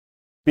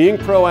Being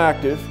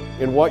proactive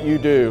in what you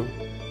do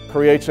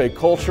creates a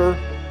culture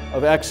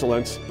of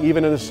excellence,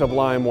 even in a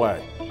sublime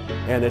way.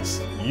 And it's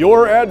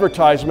your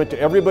advertisement to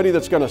everybody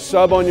that's going to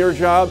sub on your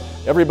job,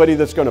 everybody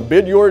that's going to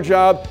bid your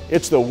job.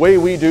 It's the way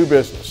we do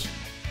business.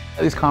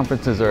 These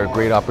conferences are a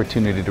great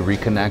opportunity to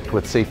reconnect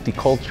with safety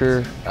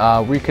culture,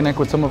 reconnect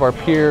with some of our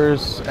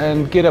peers,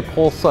 and get a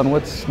pulse on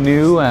what's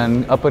new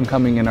and up and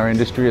coming in our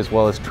industry, as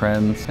well as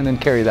trends, and then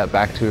carry that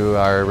back to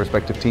our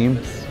respective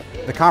teams.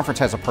 The conference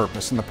has a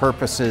purpose, and the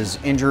purpose is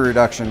injury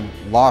reduction,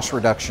 loss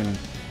reduction,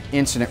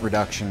 incident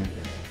reduction,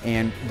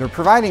 and they're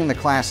providing the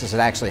classes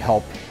that actually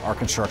help our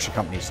construction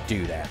companies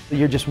do that.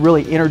 You're just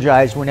really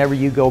energized whenever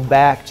you go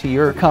back to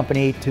your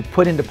company to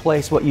put into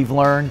place what you've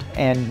learned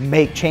and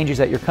make changes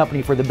at your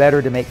company for the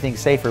better to make things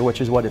safer,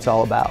 which is what it's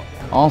all about.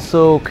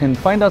 Also can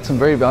find out some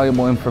very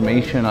valuable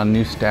information on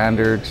new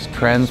standards,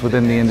 trends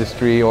within the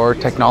industry, or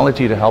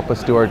technology to help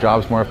us do our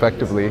jobs more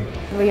effectively.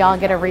 We all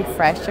get a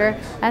refresher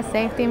as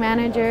safety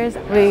managers.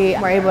 We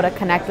were able to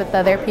connect with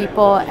other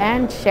people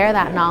and share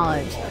that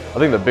knowledge. I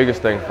think the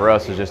biggest thing for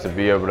us is just to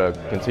be able to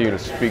continue to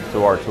speak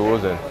to our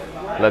tools and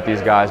let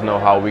these guys know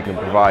how we can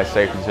provide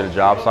safety to the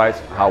job sites,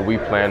 how we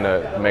plan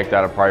to make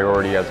that a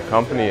priority as a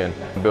company and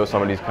build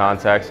some of these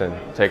contacts and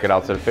take it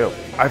out to the field.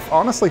 I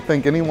honestly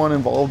think anyone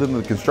involved in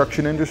the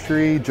construction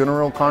industry,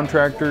 general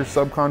contractors,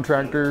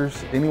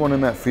 subcontractors, anyone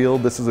in that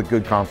field, this is a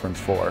good conference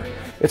for.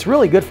 It's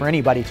really good for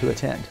anybody to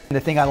attend. And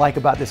the thing I like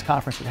about this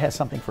conference, it has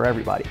something for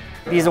everybody.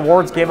 These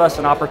awards give us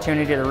an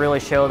opportunity to really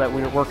show that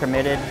we're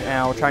committed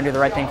and we're trying to do the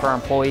right thing for our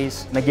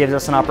employees. And it gives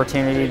us an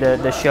opportunity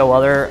to show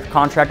other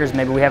contractors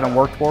maybe we haven't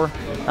worked for,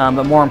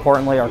 but more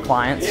importantly our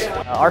clients.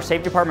 Our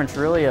safety department's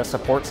really a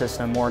support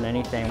system more than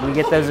anything. We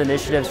get those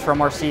initiatives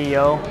from our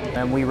CEO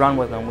and we run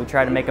with them. We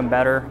try to make them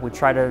better. We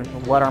try to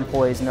let our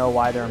employees know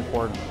why they're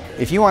important.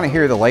 If you want to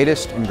hear the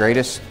latest and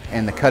greatest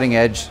and the cutting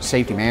edge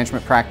safety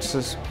management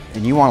practices,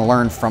 and you want to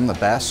learn from the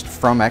best,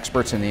 from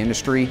experts in the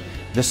industry,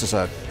 this is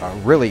a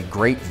really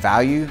great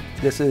value.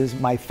 This is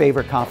my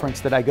favorite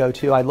conference that I go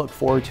to. I look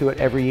forward to it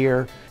every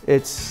year.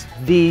 It's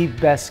the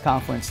best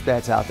conference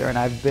that's out there, and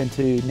I've been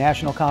to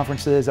national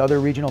conferences,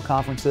 other regional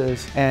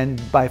conferences, and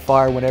by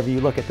far, whenever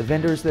you look at the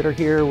vendors that are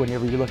here,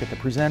 whenever you look at the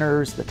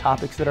presenters, the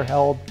topics that are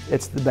held,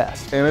 it's the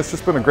best. And it's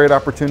just been a great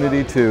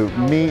opportunity to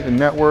meet and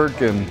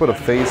network and put a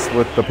face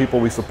with the people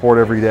we support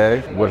every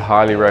day. Would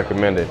highly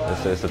recommend it.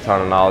 It's a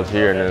ton of knowledge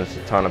here and there's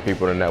a ton of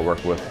people to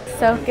network with.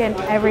 Soak in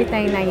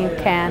everything that you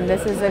can.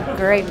 This is a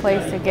great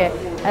place to get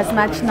as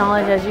much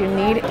knowledge as you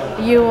need.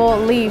 You will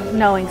leave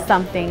knowing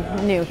something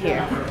new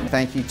here.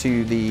 Thank you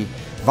to the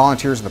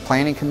volunteers of the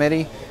planning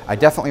committee. I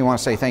definitely want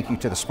to say thank you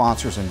to the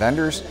sponsors and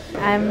vendors.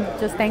 I'm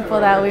just thankful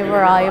that we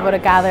were all able to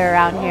gather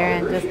around here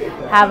and just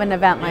have an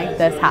event like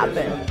this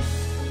happen.